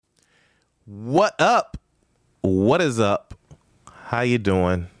What up? What is up? How you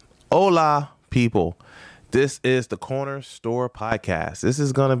doing? Hola, people. This is the Corner Store Podcast. This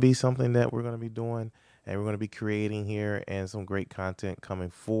is going to be something that we're going to be doing and we're going to be creating here and some great content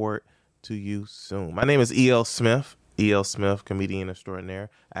coming forward to you soon. My name is E.L. Smith. E.L. Smith, comedian extraordinaire.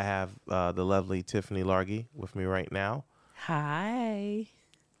 I have the lovely Tiffany Largy with me right now. Hi.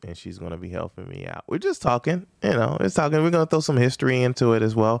 And she's going to be helping me out. We're just talking, it's talking. We're going to throw some history into it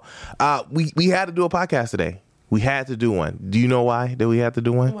as well. We had to do a podcast today. We had to do one. Do you know why that we had to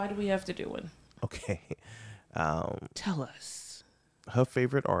do one? Why do we have to do one? Okay. Tell us. Her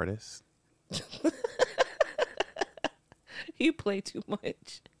favorite artist. You play too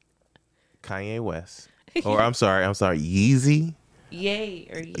much. Kanye West. Or I'm sorry, Yeezy. Yay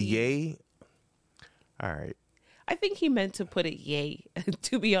or yay? Yay. All right. I think he meant to put it yay,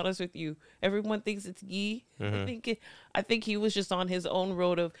 to be honest with you. Everyone thinks it's yee. Mm-hmm. I think he was just on his own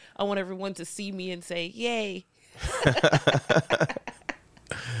road of, I want everyone to see me and say, yay. It's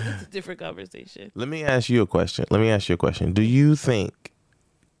a different conversation. Let me ask you a question. Do you think,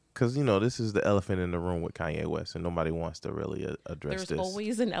 because, this is the elephant in the room with Kanye West and nobody wants to really address this. There's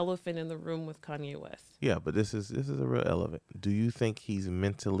always an elephant in the room with Kanye West. Yeah, but this is a real elephant. Do you think he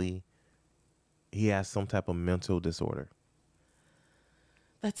has some type of mental disorder?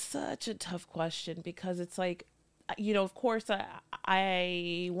 That's such a tough question because it's like, of course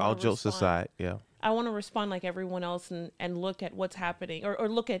I want all to jokes respond. aside, yeah. I want to respond like everyone else and look at what's happening or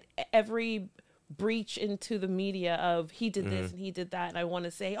look at every breach into the media of he did this and he did that. And I want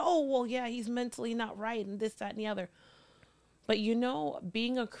to say, oh, well, yeah, he's mentally not right and this, that, and the other. But,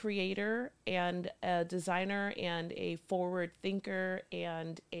 being a creator and a designer and a forward thinker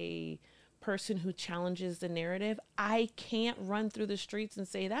and a person who challenges the narrative, I can't run through the streets and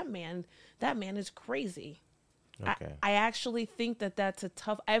say that man is crazy. Okay. I actually think that's a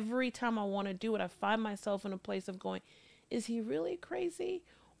tough, every time I want to do it, I find myself in a place of going, is he really crazy?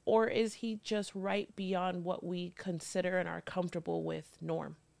 Or is he just right beyond what we consider and are comfortable with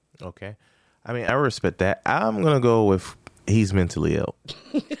norm? Okay. I mean, I respect that. I'm going to go with he's mentally ill.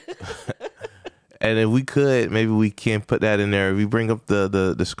 And if we could, maybe we can put that in there. If we bring up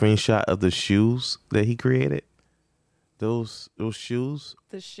the screenshot of the shoes that he created. Those shoes.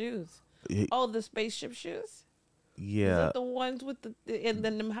 The shoes. Oh, the spaceship shoes? Yeah. Is that the ones with and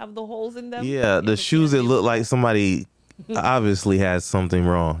then them have the holes in them? Yeah, the shoes that look like somebody obviously has something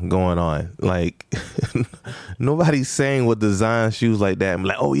wrong going on. Like, nobody's saying what design shoes like that. I'm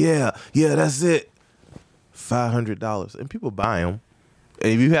like, oh, yeah, that's it. $500. And people buy them.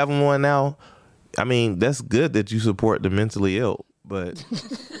 And if you have them on now, I mean, that's good that you support the mentally ill, but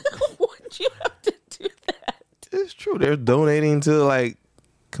would you have to do that? It's true. They're donating to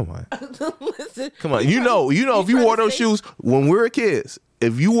come on. Listen, Come on. You know, if you wore those shoes when we were kids,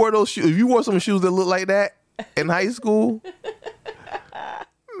 if you wore some shoes that look like that in high school,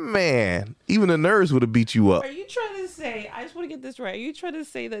 man, even the nerds would have beat you up. Are you trying to say, I just want to get this right, are you trying to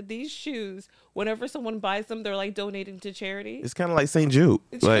say that these shoes, whenever someone buys them, they're like donating to charity? It's kind of like St. Jude.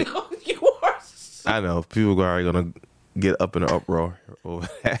 Like, you are I know people are going to get up in an uproar over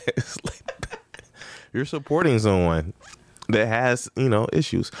that. It's like, you're supporting someone that has,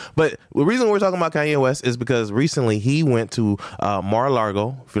 issues. But the reason we're talking about Kanye West is because recently he went to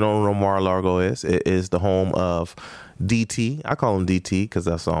Mar-a-Lago. If you don't know what Mar-a-Lago is, it is the home of DT. I call him DT because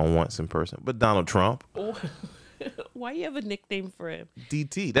I saw him once in person. But Donald Trump. Why you have a nickname for him?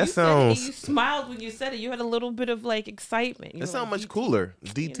 DT. That you sounds... You smiled when you said it. You had a little bit of excitement. That sounds much cooler.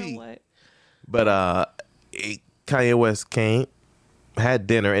 DT. You know what? But Kanye West came, had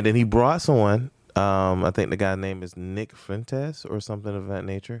dinner, and then he brought someone. I think the guy's name is Nick Fuentes or something of that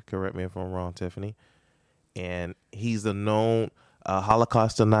nature. Correct me if I'm wrong, Tiffany. And he's a known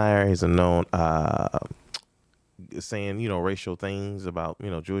Holocaust denier. He's a known saying, racial things about,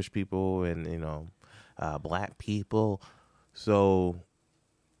 Jewish people and, black people. So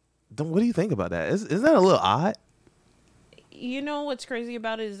what do you think about that? Is that a little odd? You know what's crazy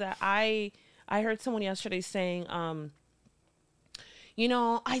about it is that I heard someone yesterday saying, I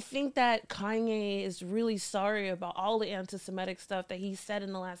think that Kanye is really sorry about all the anti-Semitic stuff that he said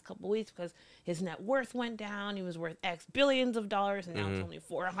in the last couple of weeks because his net worth went down. He was worth X billions of dollars and now it's only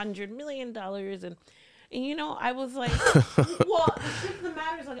 $400 million. And I was like, well, the truth of the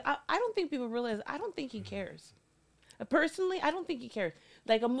matter is I don't think people realize, I don't think he cares. Personally, I don't think he cares.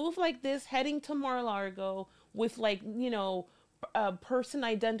 Like a move like this, heading to Mar-a-Lago with a person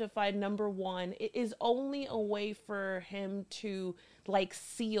identified number one, it is only a way for him to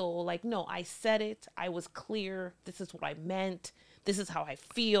seal, no, I said it. I was clear. This is what I meant. This is how I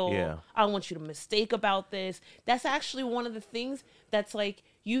feel. Yeah. I don't want you to mistake about this. That's actually one of the things that's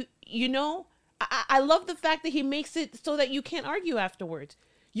You know, I love the fact that he makes it so that you can't argue afterwards.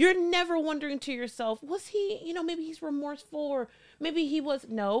 You're never wondering to yourself, was he, you know, maybe he's remorseful or maybe he was.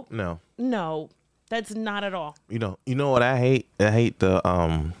 No. That's not at all. You know what I hate? I hate the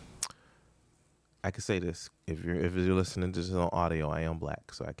I can say this if you're listening to this on audio. I am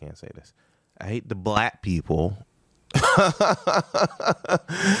black, so I can't say this. I hate the black people.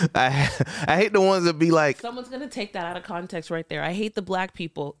 I hate the ones that be like, someone's gonna take that out of context right there. I hate the black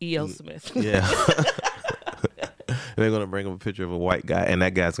people. E.L. Smith. Yeah. They're gonna bring up a picture of a white guy, and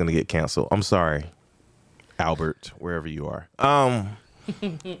that guy's gonna get canceled. I'm sorry, Albert, wherever you are.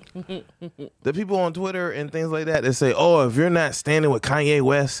 The people on Twitter and things like that say, "Oh, if you're not standing with Kanye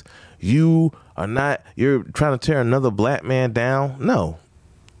West, you're trying to tear another black man down." No.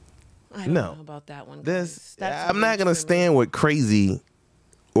 I don't know about that one. I'm not going to stand with crazy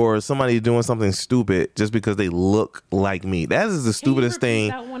or somebody doing something stupid just because they look like me. That is the stupidest thing.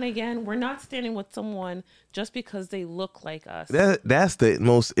 That one again. We're not standing with someone just because they look like us. That's the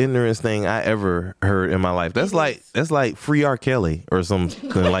most ignorant thing I ever heard in my life. That's like free R. Kelly or something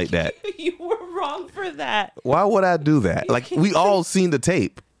like that. You were wrong for that. Why would I do that? Like, we all seen the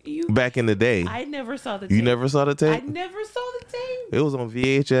tape. Back in the day. I never saw the tape. You never saw the tape? I never saw the tape. It was on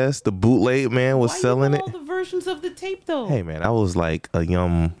VHS. The bootleg man was selling it. Why you know all the versions of the tape, though? Hey, man, I was like a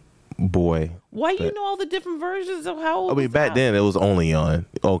young boy. Why you know all the different versions of how old? I mean, back then it was only on.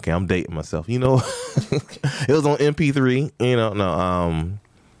 Okay, I'm dating myself. You know, it was on MP3. You know, no.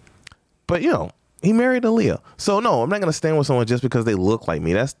 But you know, he married Aaliyah. So no, I'm not gonna stand with someone just because they look like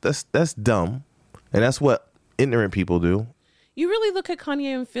me. That's dumb, and that's what ignorant people do. You really look at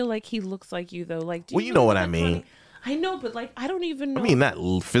Kanye and feel like he looks like you, though. Like, well, you know what I mean. Kanye? I know, but like, I don't even know. I mean, not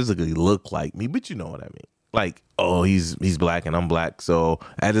physically look like me, but you know what I mean. Like, oh, he's black and I'm black, so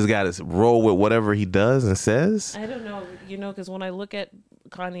I just got to roll with whatever he does and says. I don't know, you know, because when I look at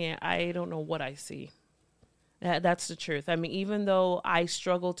Kanye, I don't know what I see. That's the truth. I mean, even though I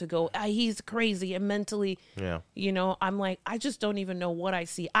struggle to go, he's crazy and mentally, you know, I'm like, I just don't even know what I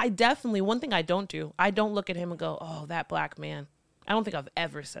see. One thing I don't do, I don't look at him and go, oh, that black man. I don't think I've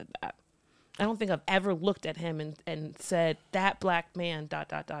ever said that. I don't think I've ever looked at him and said, that black man, ...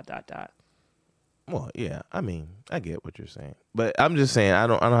 Well, yeah, I mean, I get what you're saying. But I'm just saying, I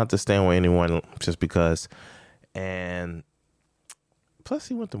don't have to stand with anyone just because. And plus,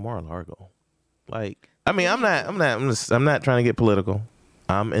 he went to Mar-a-Lago. Like, I mean, I'm not trying to get political.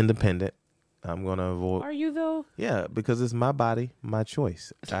 I'm independent. I'm gonna avoid. Are you though? Yeah, because it's my body, my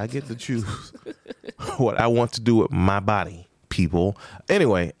choice. I get to choose what I want to do with my body, people.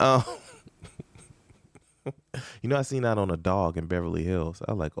 Anyway, you know, I seen that on a dog in Beverly Hills.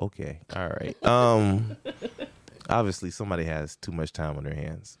 I was like, okay, all right. Obviously, somebody has too much time on their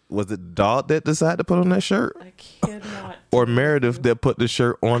hands. Was it the dog that decided to put on that shirt? I cannot. Or Meredith that put the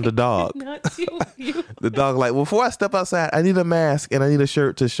shirt on the dog? The dog like, well, before I step outside, I need a mask and I need a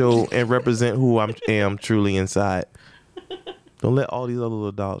shirt to show and represent who I am truly inside. Don't let all these other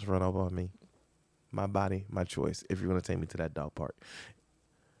little dogs run up on me. My body, my choice. If you're going to take me to that dog park.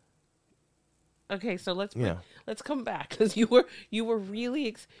 Okay, so let's come back because you were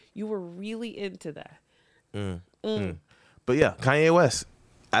really into that. But yeah, Kanye West,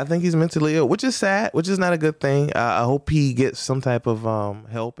 I think he's mentally ill, which is sad, which is not a good thing. I hope he gets some type of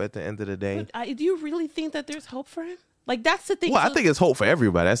help at the end of the day. But do you really think that there's hope for him? Like, that's the thing. Well, I think it's hope for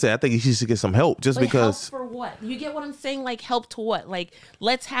everybody. I think he should get some help just because. Help for what? You get what I'm saying? Like, help to what? Like,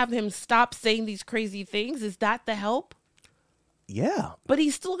 let's have him stop saying these crazy things. Is that the help? Yeah. But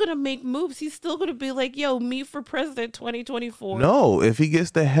he's still going to make moves. He's still going to be like, yo, me for president 2024. No, if he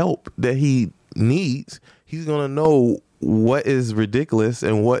gets the help that he needs, he's going to know what is ridiculous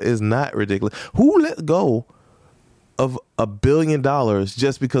and what is not ridiculous. Who let go of $1 billion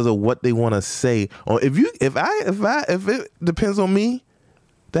just because of what they want to say? Or if it depends on me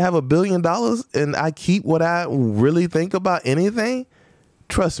to have $1 billion and I keep what I really think about anything,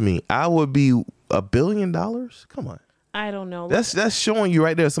 trust me, I would be $1 billion. Come on. I don't know. That's showing you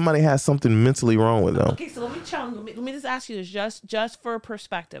right there somebody has something mentally wrong with them. Okay, so let me just ask you this just for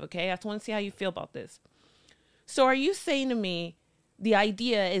perspective, okay? I just want to see how you feel about this. So are you saying to me the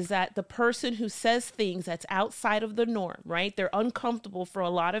idea is that the person who says things that's outside of the norm, right? They're uncomfortable for a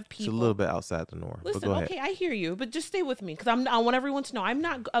lot of people. It's a little bit outside the norm. Listen, okay, I hear you, but just stay with me because I want everyone to know I'm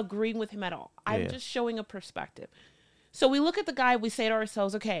not agreeing with him at all. I'm just showing a perspective. So we look at the guy, we say to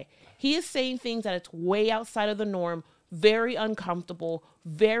ourselves, okay, he is saying things that it's way outside of the norm, very uncomfortable,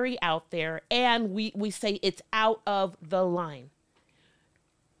 very out there, and we say it's out of the line.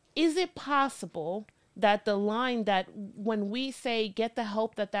 Is it possible that the line that when we say get the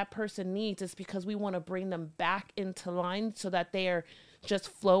help that person needs is because we want to bring them back into line so that they are just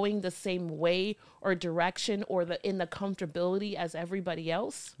flowing the same way or direction or in the comfortability as everybody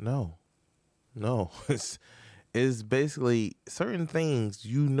else? No. It's basically certain things,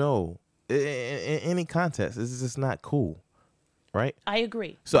 in any context, it's just not cool. Right? I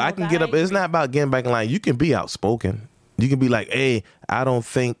agree. So I can get up. It's not about getting back in line. You can be outspoken. You can be like, hey, I don't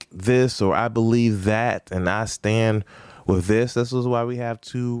think this or I believe that and I stand with this. This is why we have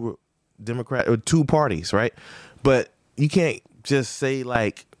two parties, right? But you can't just say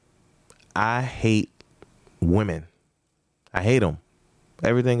like, I hate women. I hate them.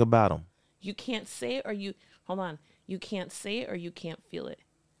 Everything about them. You can't say it or you can't say it or you can't feel it.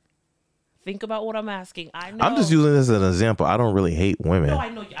 Think about what I'm asking. I know. I'm just using this as an example. I don't really hate women. No, I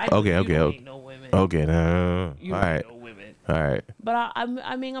know. Okay. You don't hate no women. Okay. No. You All hate right. no women. All right. But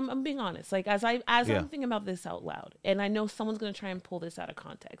I'm being honest. Like I'm thinking about this out loud, and I know someone's gonna try and pull this out of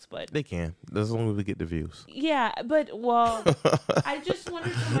context, but they can, as long as we get the views. Yeah, but I just wonder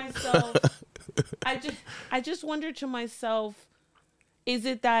to myself. I just wonder to myself, is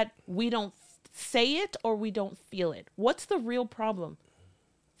it that we don't say it or we don't feel it? What's the real problem?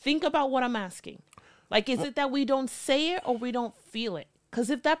 Think about what I'm asking. Like, is it that we don't say it or we don't feel it?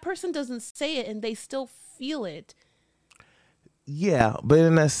 Because if that person doesn't say it and they still feel it. Yeah, but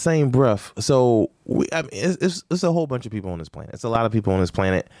in that same breath, so it's a whole bunch of people on this planet. It's a lot of people on this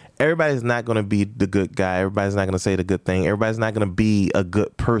planet. Everybody's not going to be the good guy. Everybody's not going to say the good thing. Everybody's not going to be a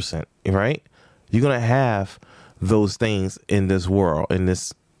good person, right? You're going to have those things in this world, in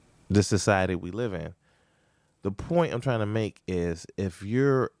this society we live in. The point I'm trying to make is if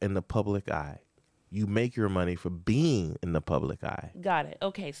you're in the public eye, you make your money for being in the public eye. Got it.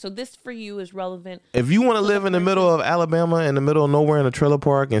 Okay, so this for you is relevant. If you want to live in the middle of Alabama, in the middle of nowhere in a trailer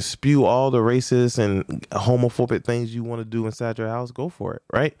park and spew all the racist and homophobic things you want to do inside your house, go for it,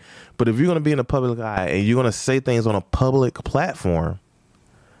 right? But if you're going to be in the public eye and you're going to say things on a public platform,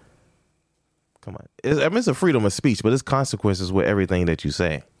 come on. It's a freedom of speech, but it's consequences with everything that you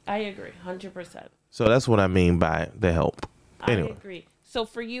say. I agree, 100%. So that's what I mean by the help. Anyway. I agree. So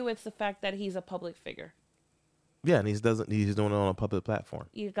for you, it's the fact that he's a public figure. Yeah, and he's doing it on a public platform.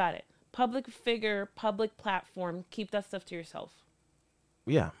 You got it. Public figure, public platform. Keep that stuff to yourself.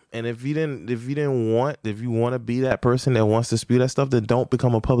 Yeah, and if you want to be that person that wants to spew that stuff, then don't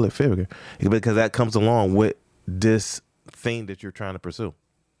become a public figure, because that comes along with this thing that you're trying to pursue.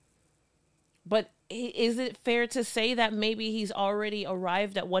 But is it fair to say that maybe he's already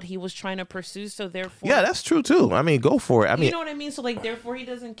arrived at what he was trying to pursue? So therefore, yeah, that's true too. I mean, go for it. I mean, you know what I mean. So like, therefore, he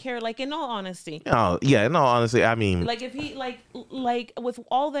doesn't care. Like, in all honesty. Oh yeah, in all honesty, I mean, like if he like with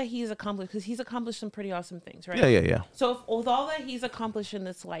all that he's accomplished, because he's accomplished some pretty awesome things, right? Yeah. So with all that he's accomplished in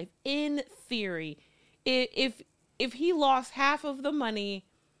this life, in theory, if he lost half of the money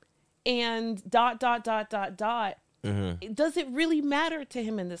and ... Mm-hmm. Does it really matter to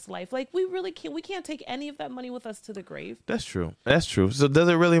him in this life? Like, we can't take any of that money with us to the grave. That's true. So does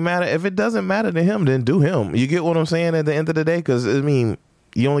it really matter? If it doesn't matter to him, then do him. You get what I'm saying at the end of the day? Because, I mean,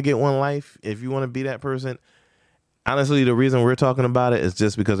 you only get one life. If you want to be that person, honestly, the reason we're talking about it is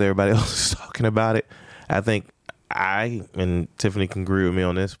just because everybody else is talking about it. I think I and Tiffany can agree with me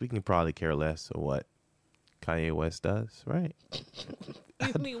on this. We can probably care less of what Kanye West does, right?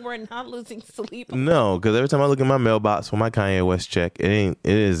 You mean we're not losing sleep? No, because every time I look at my mailbox for my Kanye West check, it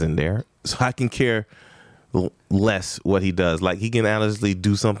isn't there. So I can care less what he does. Like, he can honestly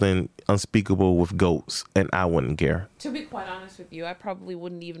do something unspeakable with goats, and I wouldn't care. To be quite honest with you, I probably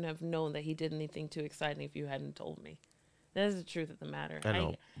wouldn't even have known that he did anything too exciting if you hadn't told me. That is the truth of the matter. I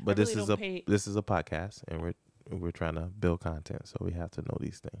know, but this is a podcast, and we're trying to build content, so we have to know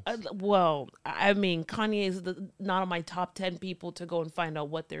these things. Well, I mean, Kanye is not on my top 10 people to go and find out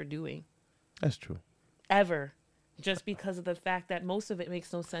what they're doing. That's true. Ever. Just because of the fact that most of it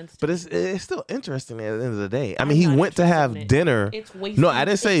makes no sense to me. It's still interesting at the end of the day. I mean, he went to have dinner. No, I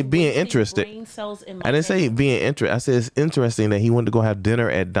didn't say being interested. I didn't say being interested. I said it's interesting that he went to go have dinner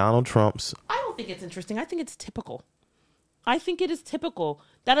at Donald Trump's. I don't think it's interesting. I think it's typical. I think it is typical.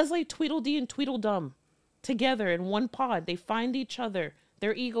 That is like Tweedledee and Tweedledum together in one pod. They find each other.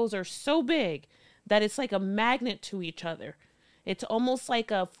 Their egos are so big that it's like a magnet to each other. It's almost like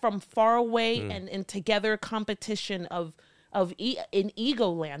a from far away and together competition in ego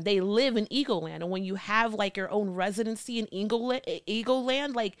land. They live in ego land. And when you have like your own residency in ego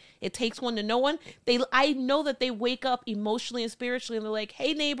land, like it takes one to know one. I know that they wake up emotionally and spiritually and they're like,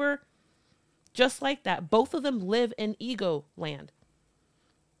 hey neighbor, just like that. Both of them live in ego land.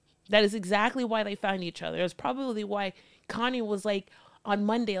 That is exactly why they found each other. It's probably why Kanye was like on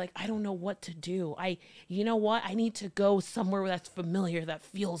Monday, like, I don't know what to do. You know what? I need to go somewhere that's familiar, that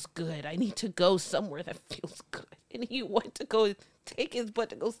feels good. I need to go somewhere that feels good. And he went to go take his butt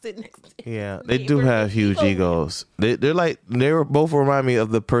to go sit next to him. Yeah, they do have huge egos. They're both remind me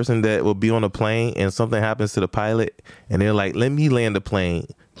of the person that will be on a plane and something happens to the pilot and they're like, let me land the plane,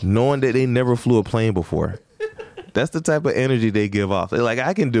 knowing that they never flew a plane before. That's the type of energy they give off. They're like,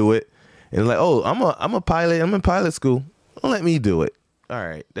 I can do it. And like, oh, I'm a pilot. I'm in pilot school. Let me do it. All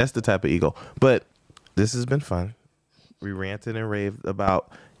right. That's the type of ego. But this has been fun. We ranted and raved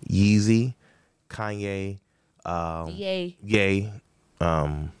about Yeezy, Kanye, Ye,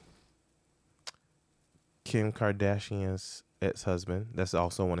 Kim Kardashian's ex-husband. That's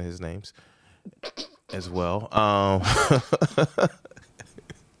also one of his names as well.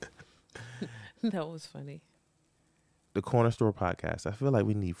 That was funny. The Corner Store Podcast. I feel like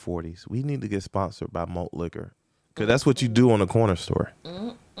we need 40s. We need to get sponsored by malt liquor because that's what you do on the corner store.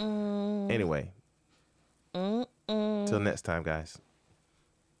 Anyway, till next time, guys.